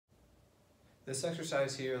This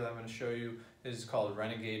exercise here that I'm going to show you is called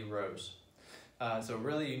Renegade Rows. So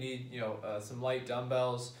really you need some light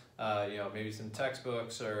dumbbells, maybe some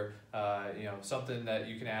textbooks or something that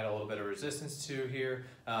you can add a little bit of resistance to here.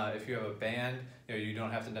 If you have a band, you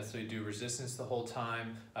don't have to necessarily do resistance the whole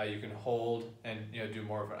time. You can hold and do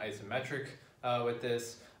more of an isometric with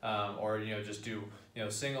this, or just do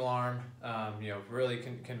single arm. Really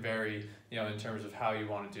can vary in terms of how you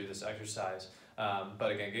want to do this exercise.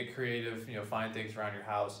 But again, get creative. Find things around your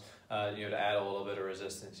house to add a little bit of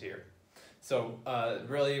resistance here. So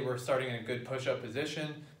really we're starting in a good push-up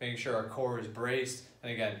position, making sure our core is braced,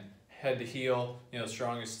 and again, head to heel,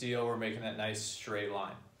 strong as steel. We're making that nice straight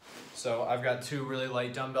line. So I've got two really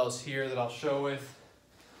light dumbbells here that I'll show with.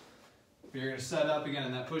 You're going to set up again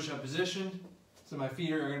in that push-up position. So my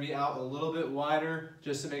feet are going to be out a little bit wider,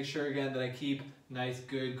 just to make sure again that I keep nice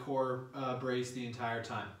good core braced the entire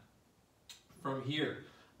time. From here,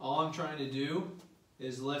 all I'm trying to do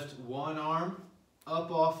is lift one arm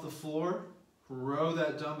up off the floor, row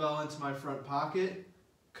that dumbbell into my front pocket,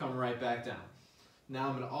 come right back down. Now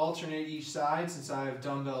I'm going to alternate each side since I have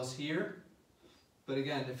dumbbells here. But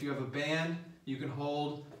again, if you have a band, you can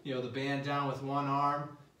hold the band down with one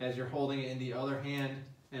arm as you're holding it in the other hand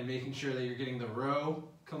and making sure that you're getting the row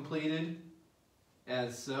completed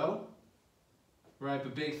as so. Right,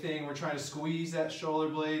 but big thing, we're trying to squeeze that shoulder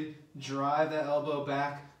blade, drive that elbow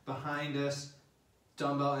back behind us,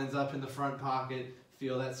 dumbbell ends up in the front pocket,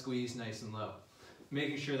 feel that squeeze nice and low.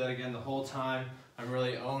 Making sure that again the whole time I'm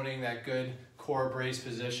really owning that good core brace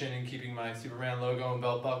position and keeping my Superman logo and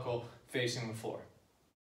belt buckle facing the floor.